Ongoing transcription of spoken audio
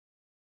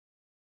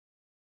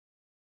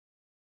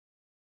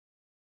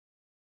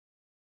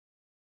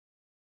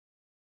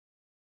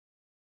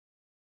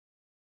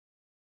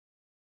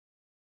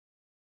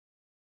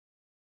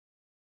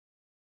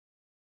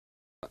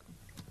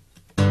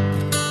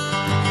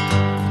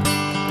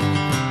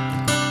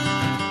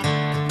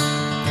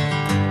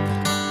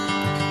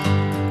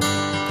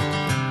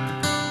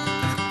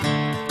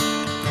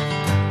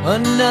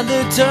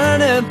Another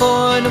turning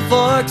point, a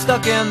fork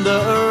stuck in the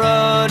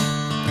road.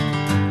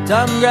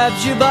 Time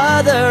grabs you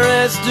by the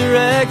wrist,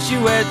 directs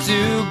you where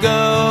to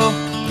go.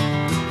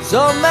 So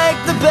make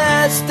the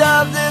best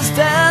of this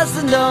test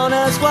and don't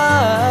ask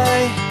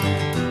why.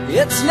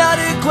 It's not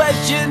a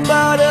question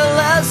but a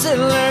lesson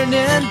learned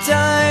in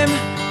time.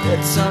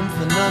 It's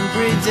something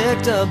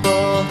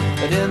unpredictable,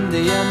 but in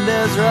the end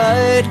is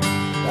right.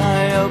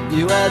 I hope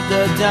you had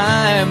the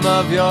time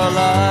of your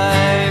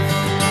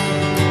life.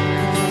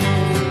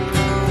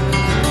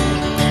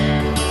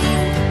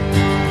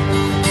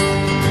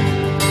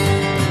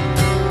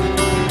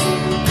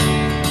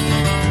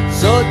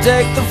 So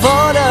take the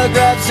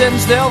photographs and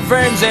still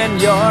frames in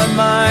your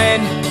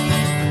mind,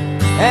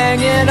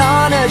 hanging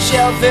on a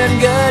shelf in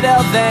good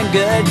health and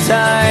good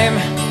time.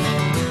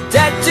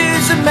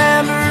 Tattoos of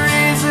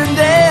memories and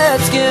dead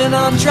skin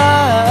on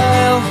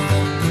trial.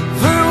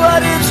 For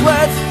what it's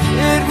worth,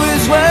 it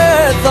was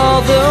worth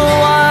all the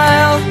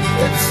while.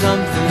 It's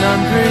something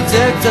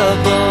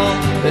unpredictable,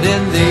 but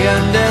in the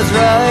end is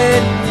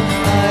right.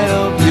 I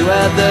hope you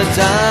had the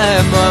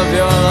time of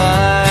your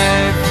life.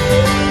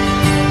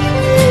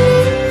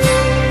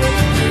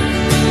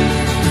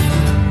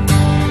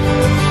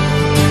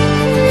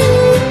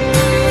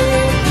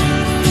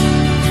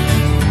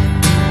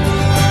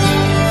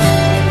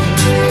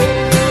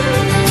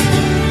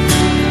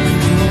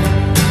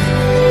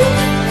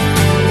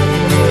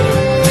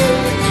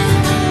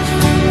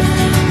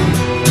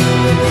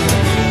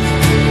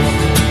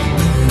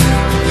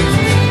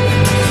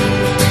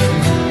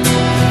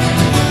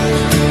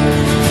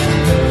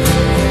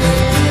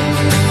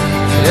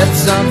 It's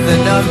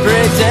something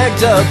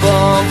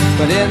unpredictable,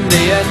 but in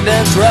the end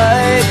it's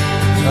right.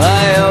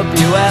 I hope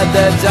you had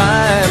the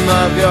time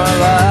of your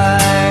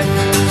life.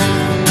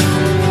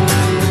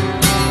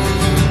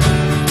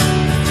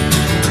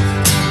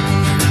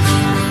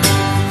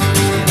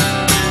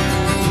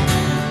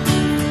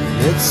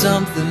 It's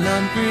something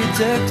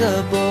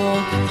unpredictable,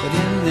 but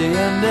in the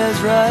end is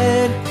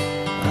right.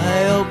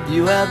 I hope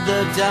you had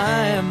the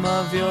time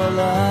of your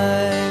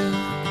life.